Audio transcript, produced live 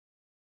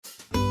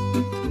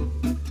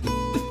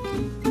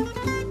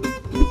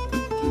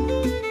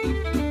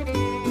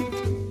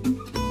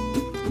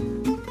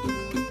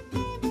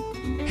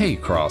Hey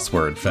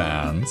Crossword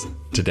fans!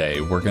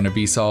 Today we're going to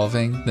be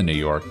solving the New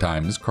York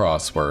Times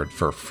crossword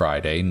for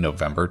Friday,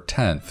 November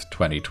 10th,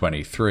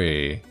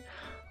 2023.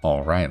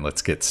 Alright,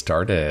 let's get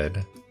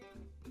started.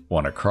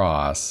 One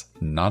across,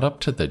 not up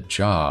to the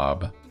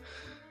job.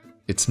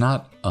 It's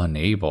not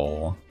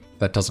unable,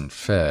 that doesn't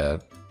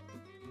fit.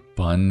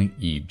 Bun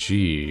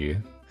EG.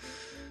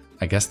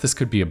 I guess this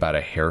could be about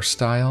a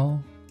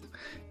hairstyle.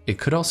 It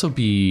could also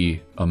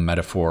be a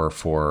metaphor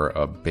for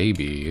a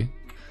baby.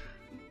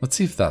 Let's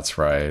see if that's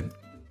right.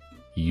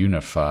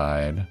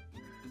 Unified.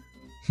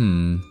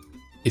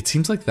 It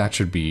seems like that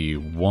should be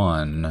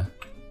one.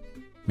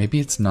 Maybe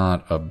it's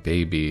not a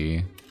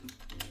baby.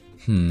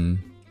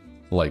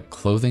 Like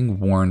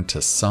clothing worn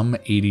to some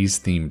 80s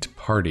themed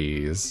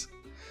parties.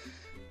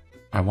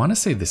 I want to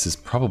say this is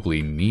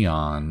probably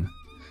neon.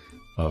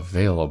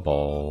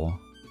 Available.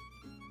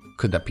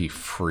 Could that be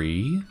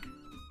free?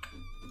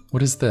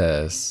 What is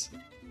this?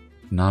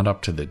 Not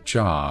up to the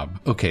job.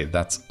 Okay,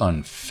 that's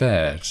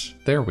unfit.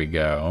 There we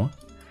go.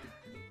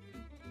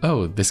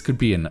 Oh, this could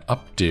be an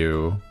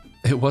updo.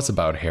 It was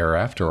about hair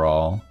after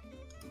all.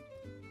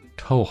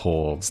 Toe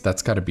holds.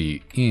 That's got to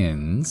be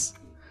ins.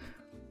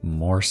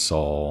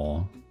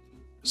 Morsel.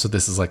 So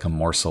this is like a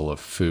morsel of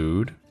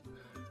food.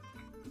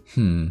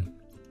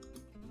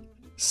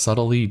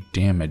 Subtly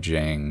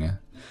damaging.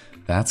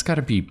 That's got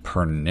to be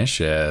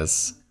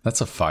pernicious.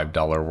 That's a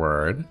 $5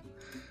 word.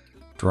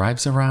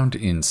 Drives around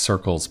in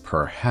circles,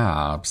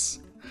 perhaps.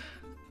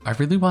 I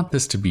really want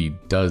this to be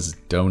does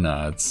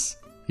donuts.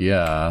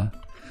 Yeah,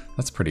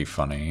 that's pretty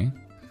funny.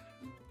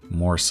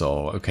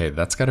 Morsel. Okay,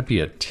 that's got to be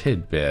a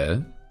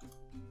tidbit.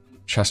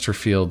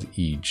 Chesterfield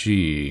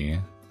EG.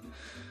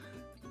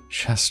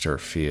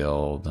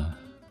 Chesterfield.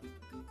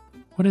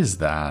 What is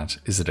that?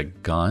 Is it a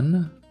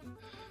gun?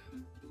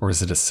 Or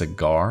is it a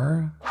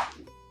cigar?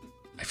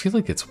 I feel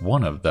like it's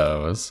one of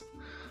those.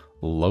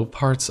 Low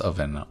parts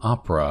of an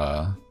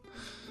opera.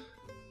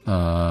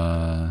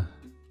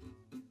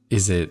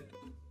 Is it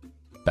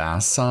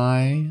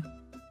bassi?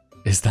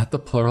 Is that the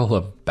plural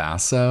of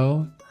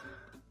basso?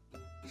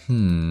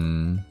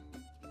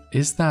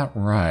 Is that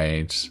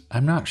right?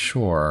 I'm not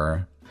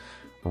sure.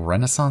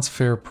 Renaissance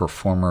fair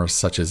performer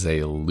such as a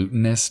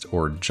lutenist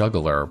or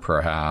juggler,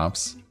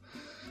 perhaps.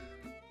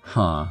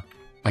 I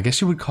guess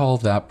you would call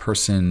that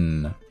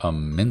person a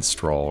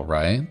minstrel,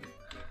 right?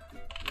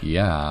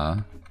 Yeah.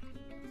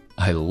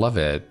 I love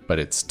it, but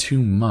it's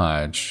too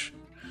much.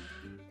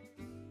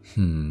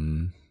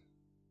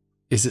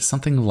 Is it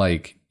something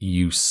like,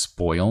 you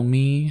spoil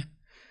me?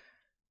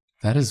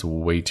 That is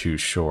way too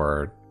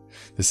short.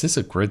 This is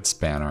a grid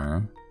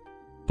spanner.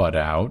 Butt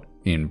out,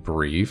 in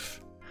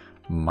brief.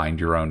 Mind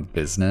your own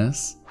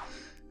business.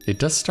 It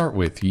does start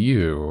with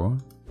you.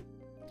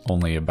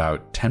 Only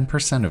about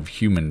 10% of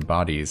human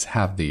bodies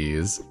have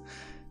these.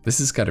 This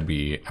has got to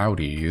be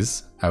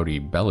outies,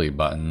 outie belly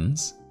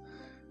buttons.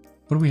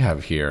 What do we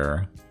have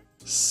here?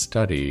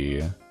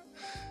 Study.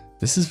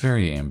 This is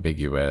very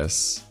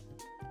ambiguous.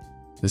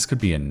 This could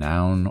be a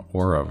noun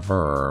or a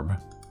verb.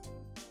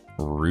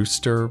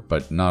 Rooster,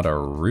 but not a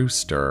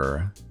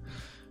rooster.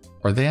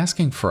 Are they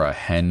asking for a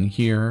hen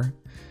here?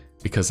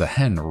 Because a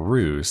hen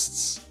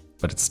roosts,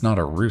 but it's not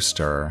a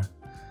rooster.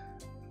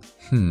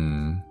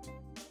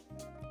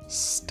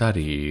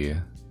 Study.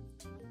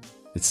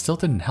 It still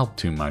didn't help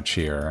too much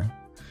here.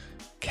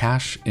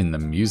 Cash in the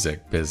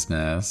music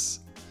business.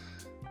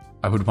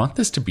 I would want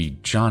this to be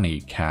Johnny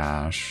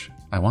Cash.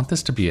 I want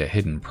this to be a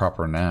hidden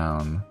proper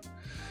noun.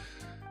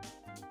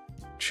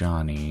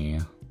 Johnny.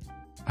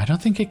 I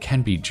don't think it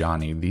can be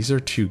Johnny. These are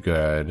too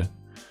good.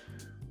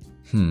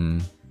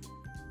 Did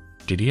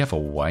he have a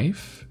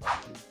wife?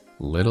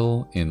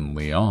 Little in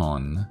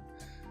Lyon.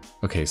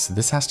 Okay, so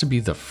this has to be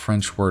the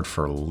French word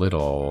for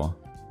little.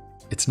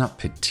 It's not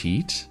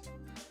petite?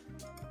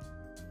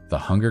 The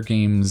Hunger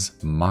Games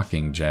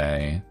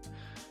Mockingjay.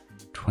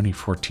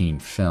 2014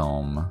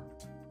 film.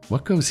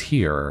 What goes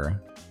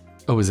here?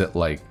 Oh, is it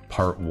like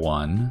part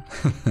 1?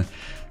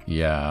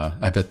 Yeah,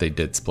 I bet they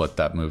did split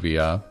that movie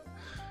up.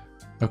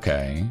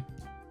 Okay.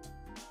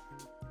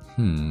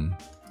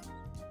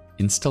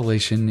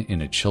 Installation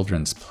in a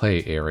children's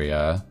play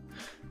area.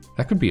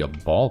 That could be a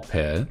ball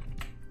pit.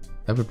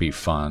 That would be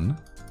fun.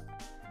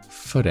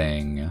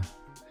 Footing.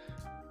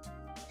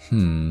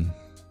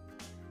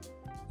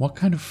 What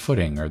kind of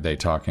footing are they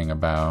talking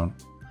about?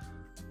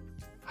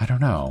 I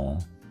don't know.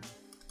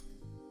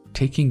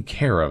 Taking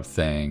care of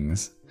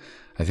things.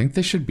 I think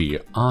they should be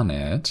on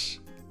it.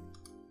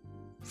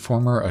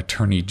 Former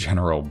Attorney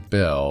General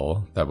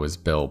Bill, that was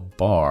Bill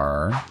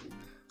Barr,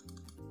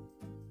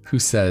 who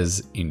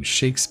says in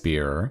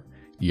Shakespeare,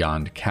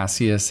 yond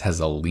Cassius has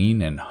a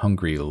lean and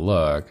hungry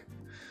look.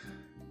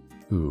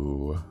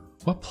 Ooh,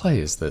 what play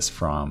is this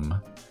from?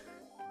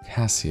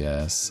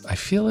 Cassius, I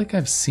feel like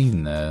I've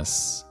seen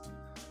this.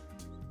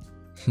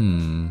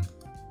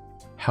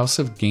 House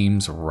of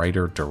Games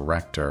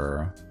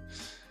writer-director.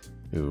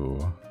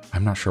 Ooh,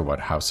 I'm not sure what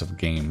House of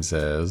Games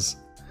is.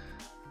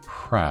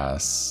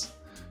 Press.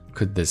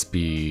 Could this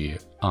be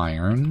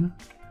iron?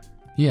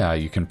 Yeah,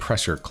 you can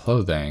press your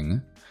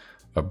clothing.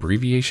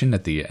 Abbreviation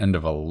at the end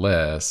of a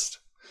list.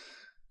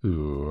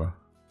 Ooh.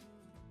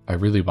 I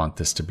really want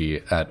this to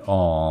be at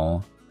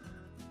all.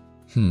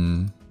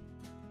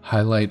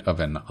 Highlight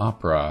of an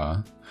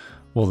opera.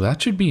 Well,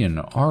 that should be an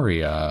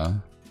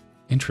aria.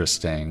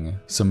 Interesting.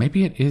 So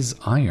maybe it is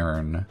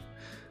iron.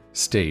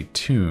 Stay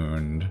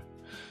tuned.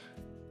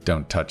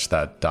 Don't touch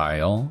that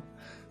dial.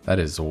 That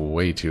is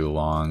way too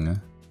long.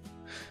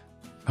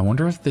 I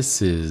wonder if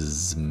this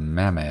is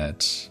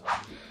Mamet.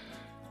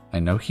 I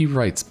know he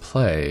writes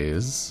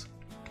plays.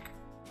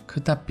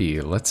 Could that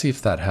be? Let's see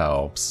if that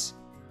helps.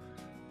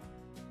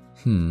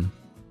 M.I.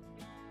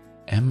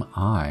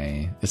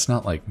 It's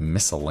not like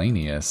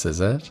miscellaneous, is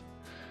it?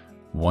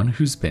 One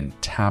who's been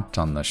tapped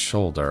on the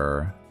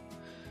shoulder.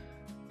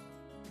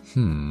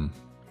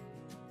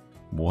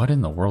 What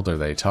in the world are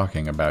they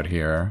talking about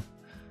here?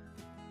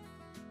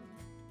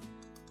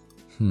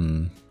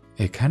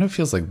 It kind of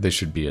feels like this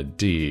should be a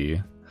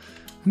D.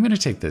 I'm gonna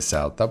take this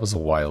out. That was a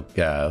wild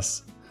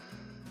guess.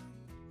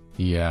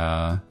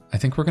 Yeah, I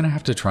think we're gonna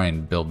have to try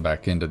and build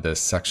back into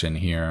this section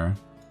here.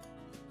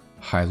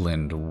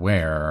 Highland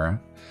Wear.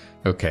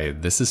 Okay,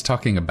 this is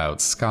talking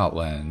about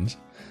Scotland.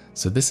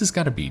 So this has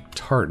got to be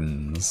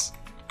tartans.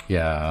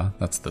 Yeah,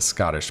 that's the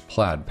Scottish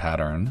plaid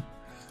pattern.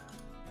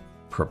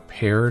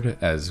 Prepared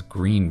as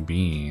green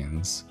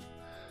beans.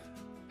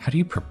 How do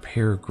you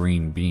prepare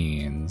green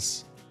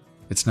beans?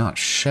 It's not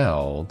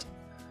shelled.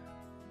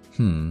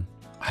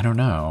 I don't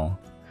know.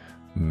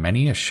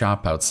 Many a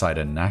shop outside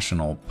a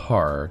national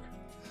park.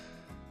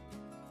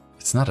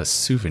 It's not a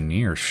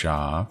souvenir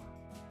shop.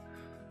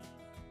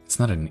 It's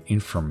not an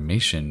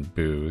information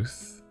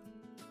booth.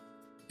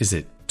 Is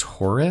it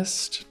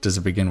tourist? Does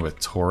it begin with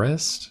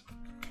tourist?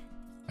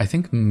 I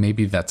think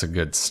maybe that's a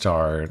good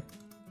start.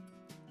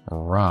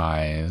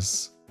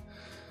 Rise.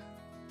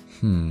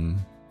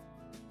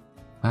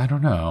 I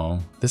don't know.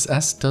 This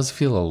S does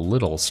feel a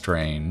little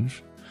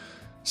strange.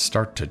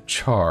 Start to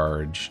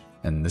charge.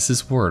 And this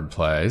is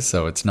wordplay,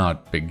 so it's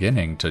not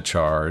beginning to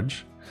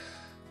charge.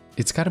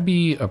 It's got to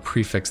be a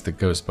prefix that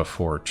goes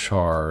before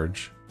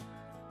charge.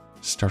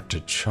 Start to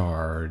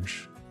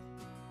charge.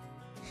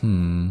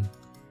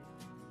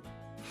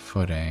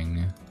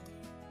 Footing.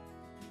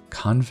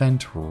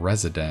 Convent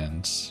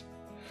resident.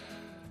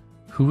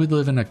 Who would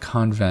live in a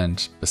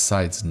convent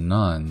besides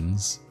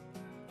nuns?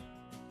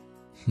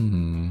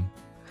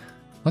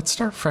 Let's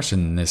start fresh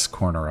in this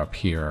corner up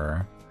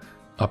here.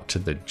 Up to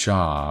the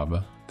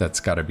job. That's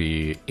got to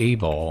be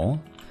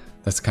able.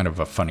 That's kind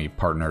of a funny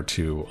partner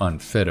to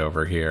unfit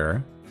over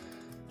here.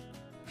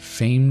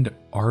 Famed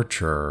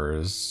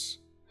archers.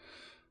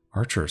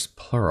 Archers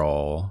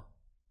plural.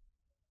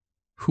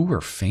 Who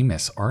were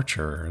famous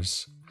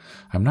archers?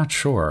 I'm not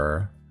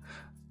sure.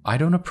 I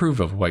don't approve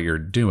of what you're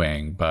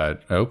doing,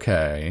 but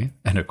okay.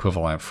 An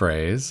equivalent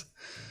phrase.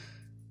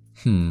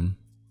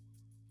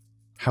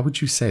 How would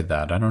you say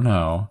that? I don't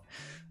know.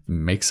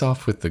 Makes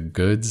off with the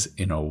goods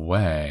in a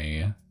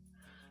way.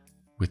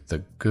 With the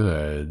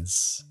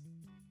goods.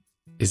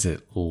 Is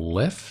it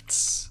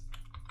lifts?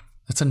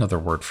 That's another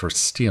word for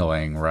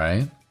stealing,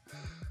 right?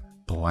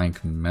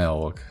 Blank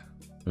milk.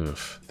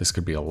 Oof, this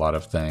could be a lot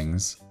of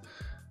things.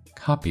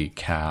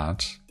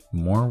 Copycat.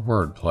 More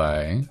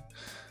wordplay.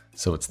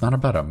 So it's not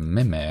about a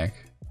mimic.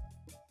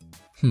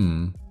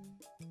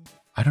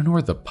 I don't know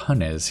where the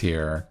pun is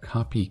here.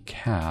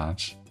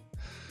 Copycat.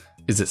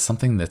 Is it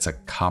something that's a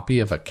copy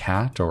of a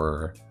cat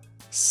or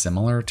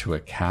similar to a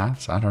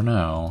cat? I don't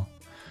know.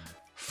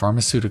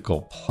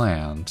 Pharmaceutical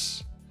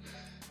plant.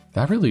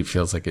 That really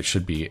feels like it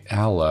should be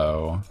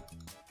aloe.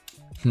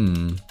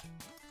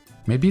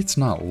 Maybe it's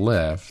not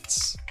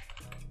lifts.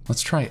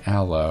 Let's try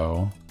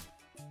aloe.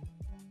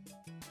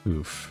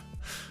 Oof.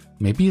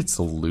 Maybe it's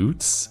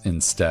loots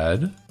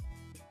instead.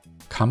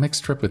 Comic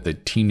strip with a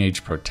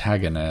teenage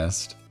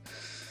protagonist.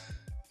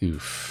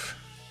 Oof.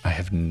 I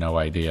have no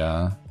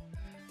idea.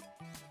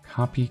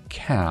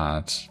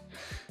 Copycat.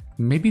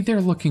 Maybe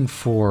they're looking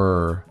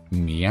for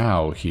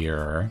meow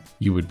here.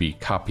 You would be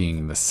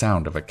copying the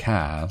sound of a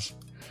cat.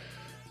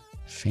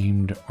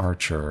 Famed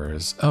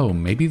archers. Oh,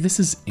 maybe this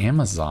is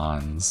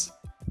Amazons.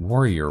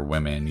 Warrior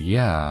women,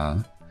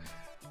 yeah.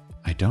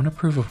 I don't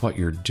approve of what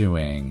you're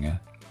doing.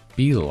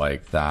 Be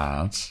like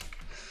that.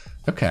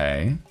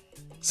 Okay.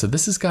 So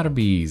this has got to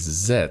be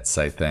zits,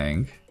 I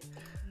think.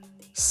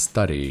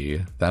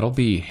 Study. That'll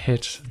be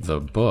hit the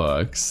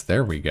books.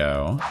 There we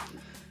go.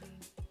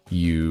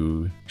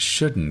 You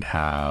shouldn't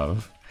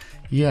have.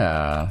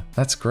 Yeah,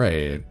 that's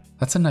great.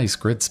 That's a nice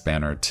grid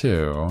spanner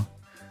too.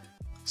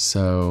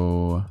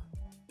 So,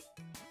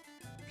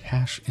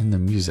 cash in the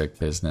music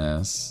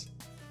business.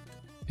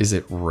 Is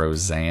it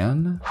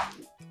Roseanne?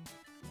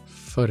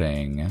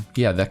 Footing.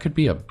 Yeah, that could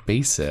be a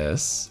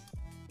basis.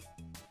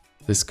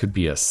 This could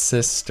be a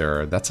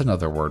sister. That's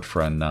another word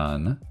for a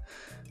nun.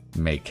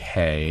 Make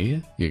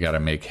hay. You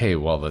gotta make hay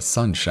while the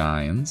sun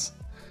shines.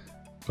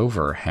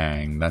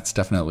 Overhang. That's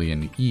definitely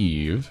an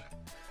Eve.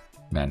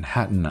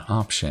 Manhattan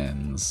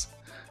options.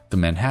 The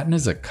Manhattan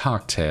is a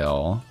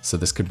cocktail, so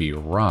this could be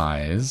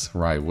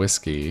rye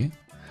whiskey.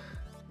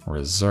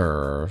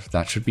 Reserve.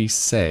 That should be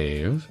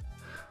save.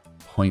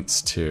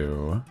 points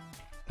to.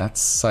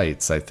 That's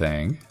sights, I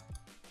think.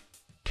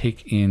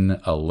 Take in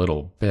a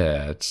little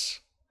bit.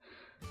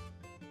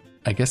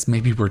 I guess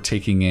maybe we're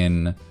taking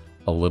in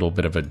a little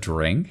bit of a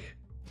drink.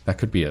 That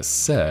could be a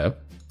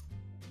sip.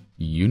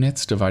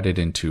 Units divided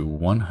into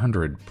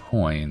 100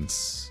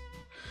 points.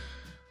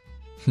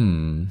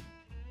 I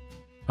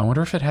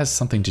wonder if it has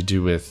something to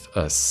do with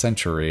a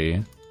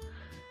century.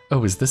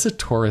 Oh, is this a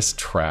tourist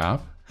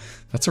trap?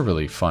 That's a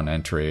really fun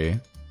entry.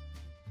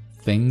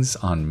 Things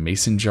on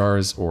mason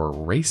jars or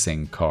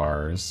racing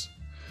cars.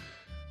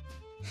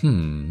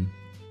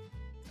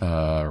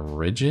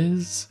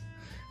 Ridges?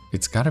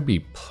 It's gotta be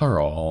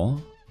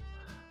plural.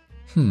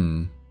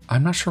 I'm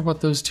not sure what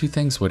those two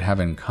things would have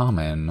in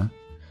common.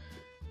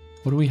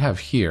 What do we have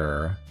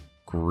here?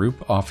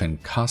 Group often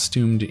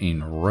costumed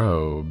in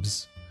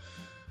robes.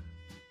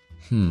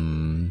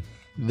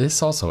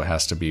 This also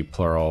has to be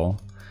plural.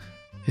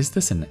 Is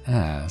this an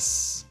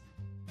S?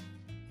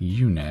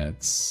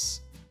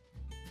 Units.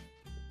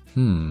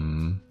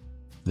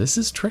 This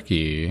is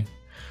tricky.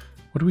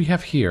 What do we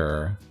have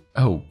here?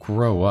 Oh,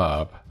 grow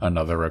up,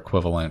 another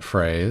equivalent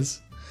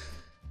phrase.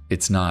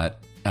 It's not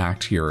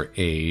act your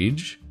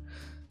age.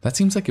 That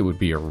seems like it would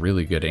be a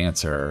really good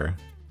answer.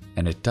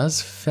 And it does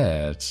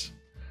fit.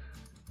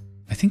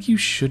 I think you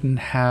shouldn't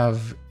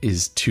have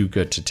is too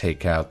good to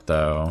take out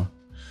though.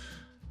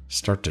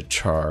 Start to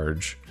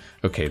charge.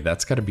 Okay,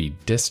 that's gotta be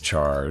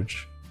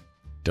discharge.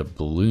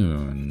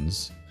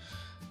 Doubloons.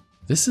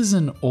 This is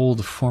an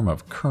old form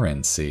of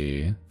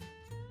currency.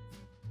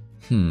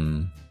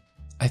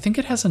 I think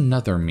it has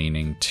another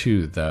meaning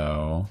too,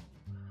 though.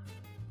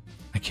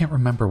 I can't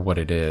remember what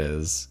it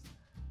is.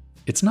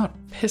 It's not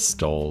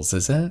pistols,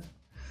 is it?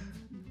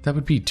 That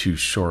would be too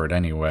short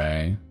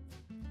anyway.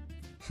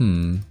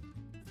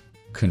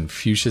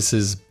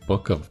 Confucius's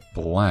Book of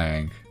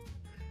Blank.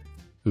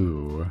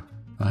 Ooh,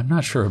 I'm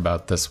not sure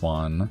about this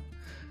one.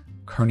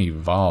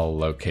 Carnival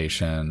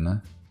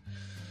location.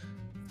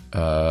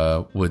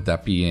 Would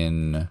that be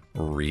in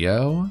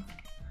Rio?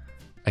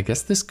 I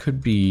guess this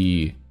could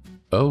be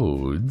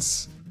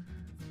odes.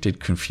 Did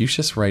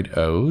Confucius write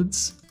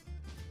odes?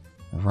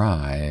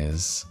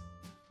 Rise.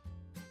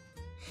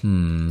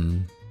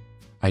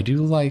 I do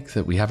like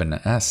that we have an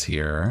S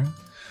here.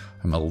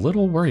 I'm a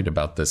little worried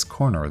about this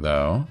corner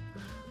though.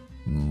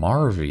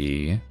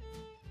 Marvy.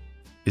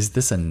 Is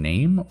this a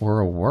name or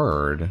a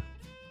word?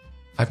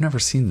 I've never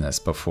seen this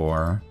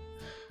before.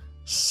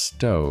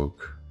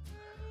 Stoke.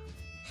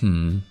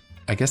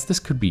 I guess this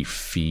could be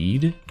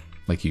feed,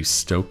 like you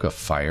stoke a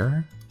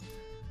fire?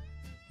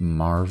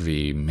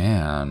 Marvy,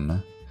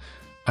 man.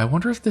 I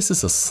wonder if this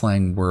is a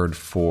slang word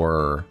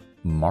for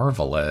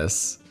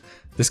marvelous.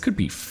 This could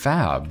be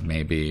fab,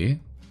 maybe.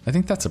 I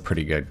think that's a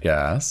pretty good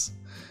guess.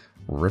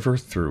 River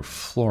through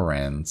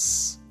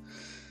Florence.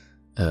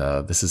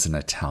 This is an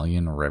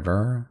Italian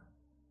river?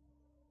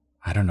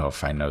 I don't know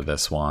if I know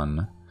this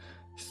one.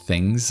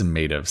 Things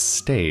made of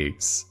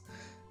stakes.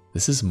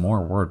 This is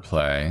more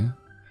wordplay.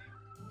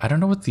 I don't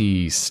know what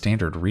the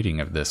standard reading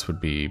of this would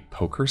be.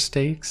 Poker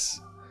stakes?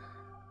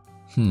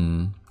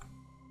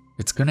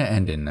 It's gonna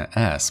end in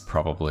S,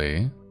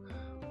 probably.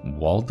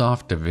 Walled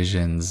off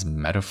divisions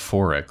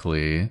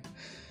metaphorically.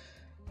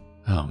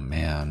 Oh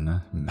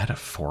man,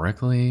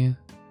 metaphorically?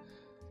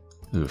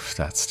 Oof,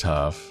 that's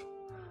tough.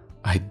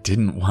 I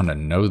didn't want to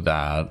know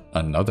that.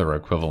 Another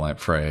equivalent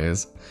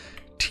phrase.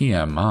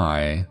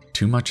 TMI,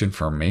 too much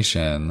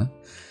information.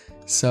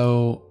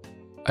 So,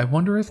 I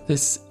wonder if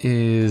this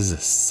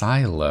is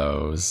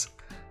silos,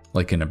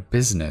 like in a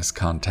business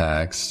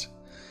context.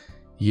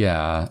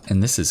 Yeah,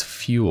 and this is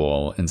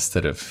fuel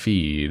instead of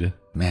feed.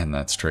 Man,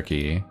 that's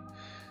tricky.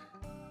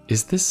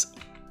 Is this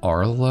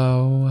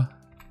Arlo?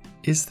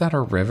 Is that a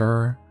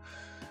river?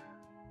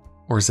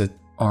 Or is it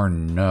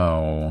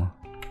Arno?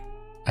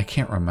 I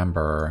can't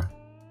remember.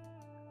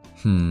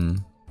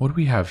 What do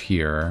we have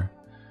here?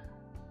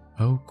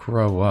 Oh,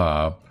 grow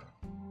up.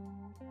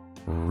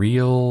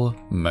 Real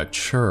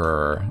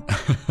mature.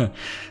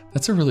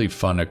 That's a really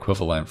fun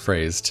equivalent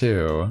phrase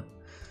too.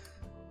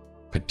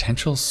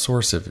 Potential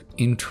source of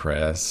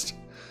interest.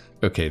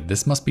 Okay,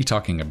 this must be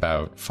talking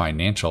about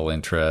financial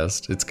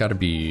interest. It's got to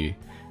be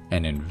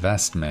an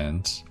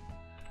investment.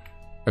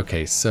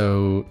 Okay,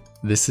 so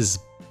this is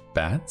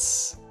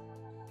bets?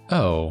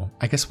 Oh,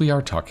 I guess we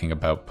are talking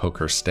about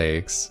poker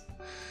stakes.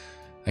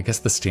 I guess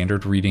the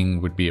standard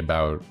reading would be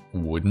about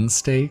wooden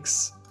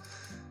stakes.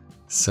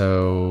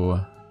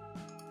 So,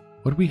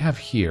 what do we have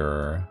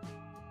here?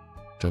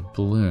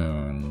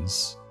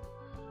 Doubloons.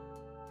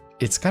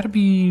 It's gotta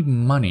be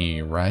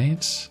money,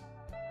 right?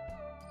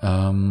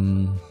 I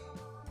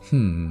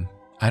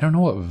don't know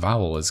what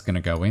vowel is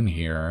gonna go in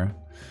here.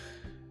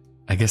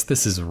 I guess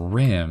this is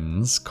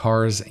rims.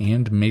 Cars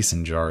and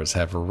mason jars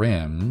have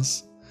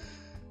rims.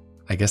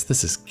 I guess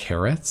this is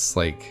carrots,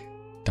 like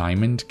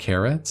diamond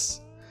carrots.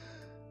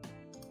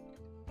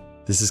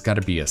 This has got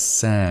to be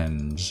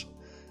ascend.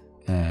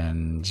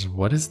 And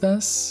what is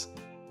this?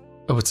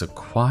 Oh, it's a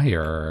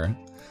choir.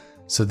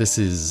 So this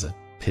is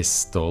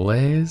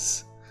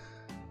pistoles.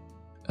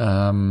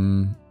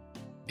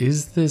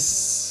 is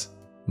this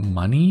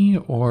money,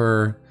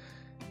 or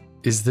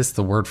is this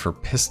the word for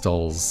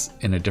pistols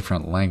in a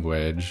different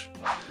language?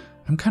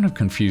 I'm kind of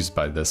confused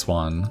by this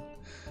one.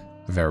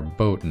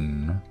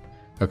 Verboten.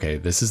 Okay,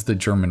 this is the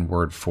German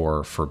word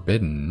for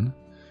forbidden.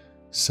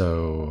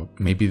 So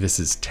maybe this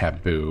is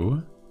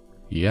taboo.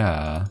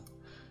 Yeah,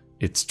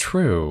 it's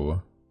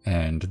true.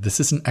 And this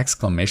is an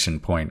exclamation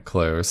point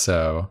clue,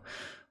 so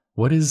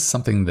what is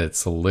something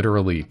that's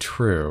literally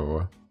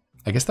true?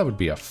 I guess that would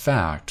be a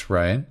fact,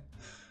 right?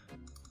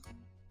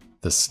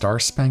 The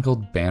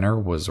Star-Spangled Banner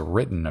was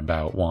written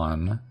about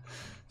one.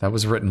 That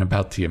was written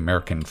about the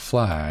American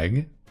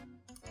flag.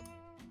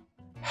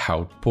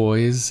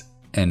 Hautboys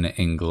en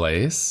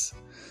Inglés.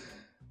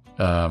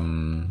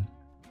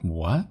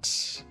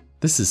 What?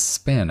 This is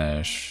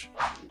Spanish.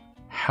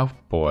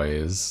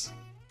 Hautboys.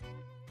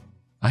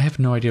 I have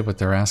no idea what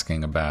they're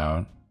asking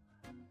about.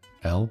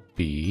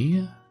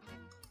 LB?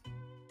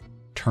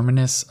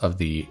 Terminus of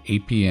the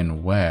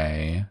Appian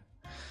Way.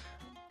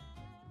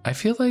 I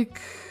feel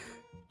like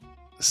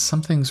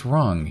something's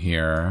wrong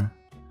here.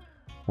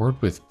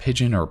 Word with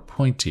pigeon or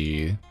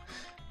pointy.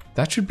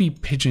 That should be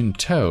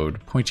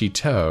pigeon-toed,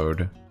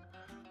 pointy-toed.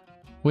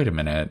 Wait a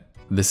minute.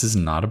 This is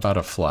not about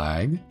a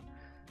flag?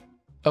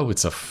 Oh,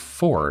 it's a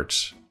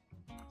fort.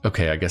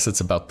 Okay, I guess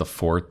it's about the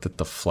fort that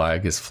the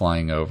flag is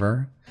flying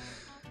over.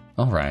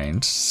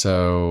 Alright,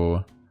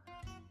 so...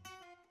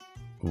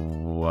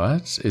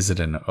 what? Is it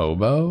an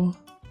oboe?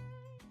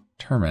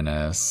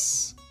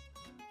 Terminus.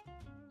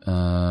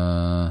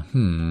 Of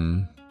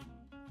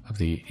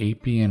the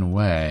Appian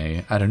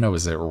Way. I don't know,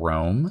 is it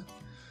Rome?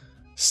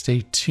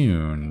 Stay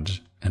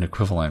tuned. An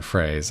equivalent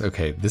phrase.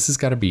 Okay, this has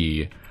got to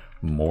be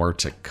more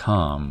to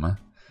come.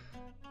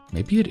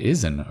 Maybe it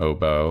is an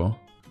oboe.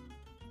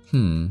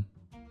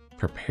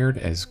 Prepared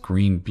as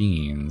green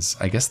beans.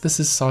 I guess this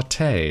is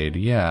sauteed,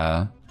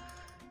 yeah.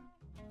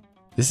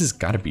 This has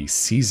got to be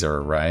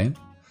Caesar, right?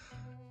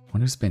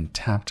 One who's been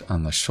tapped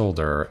on the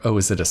shoulder. Oh,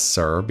 is it a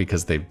sir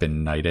because they've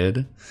been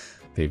knighted?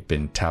 They've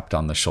been tapped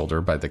on the shoulder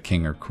by the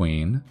king or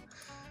queen.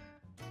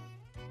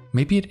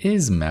 Maybe it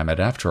is Mammoth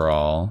after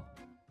all.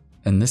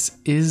 And this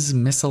is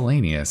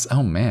miscellaneous.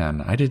 Oh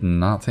man, I did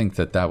not think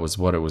that that was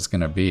what it was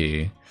going to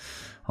be.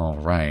 All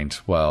right,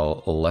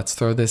 well, let's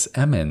throw this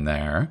M in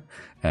there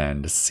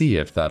and see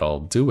if that'll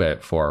do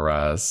it for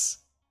us.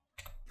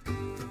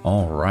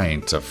 All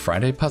right, a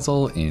Friday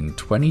puzzle in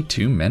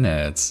 22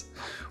 minutes.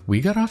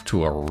 We got off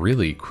to a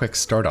really quick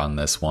start on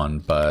this one,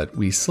 but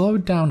we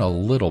slowed down a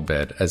little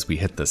bit as we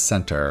hit the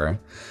center.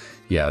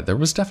 Yeah, there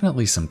was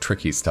definitely some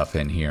tricky stuff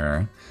in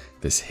here.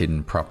 This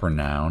hidden proper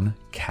noun,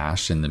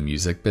 cash in the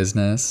music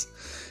business.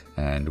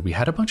 And we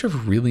had a bunch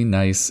of really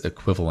nice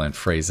equivalent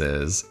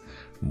phrases.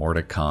 More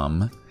to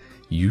come.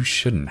 You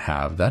shouldn't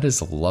have. That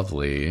is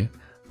lovely.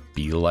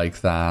 Be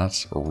like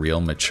that.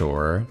 Real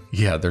mature.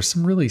 Yeah, there's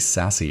some really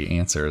sassy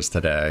answers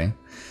today.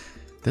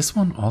 This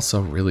one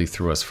also really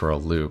threw us for a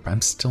loop.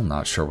 I'm still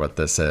not sure what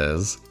this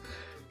is.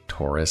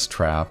 Tourist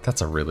trap.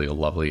 That's a really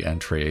lovely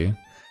entry.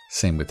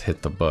 Same with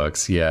hit the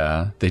books.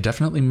 Yeah, they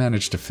definitely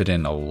managed to fit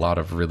in a lot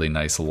of really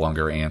nice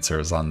longer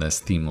answers on this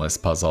themeless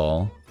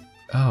puzzle.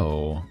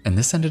 Oh, and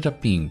this ended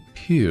up being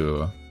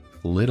Pew.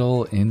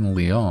 Little in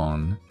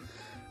Lyon.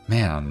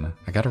 Man,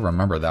 I gotta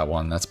remember that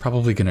one. That's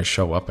probably gonna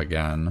show up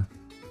again.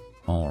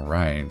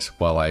 Alright,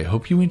 well I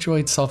hope you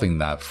enjoyed solving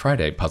that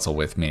Friday puzzle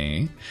with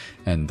me,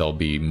 and there'll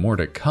be more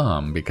to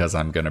come because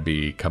I'm gonna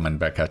be coming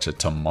back at you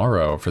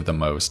tomorrow for the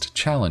most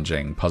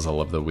challenging puzzle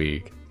of the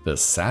week, the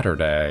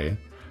Saturday.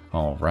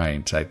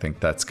 Alright, I think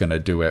that's gonna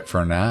do it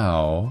for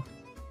now.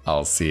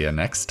 I'll see you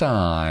next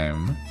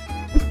time.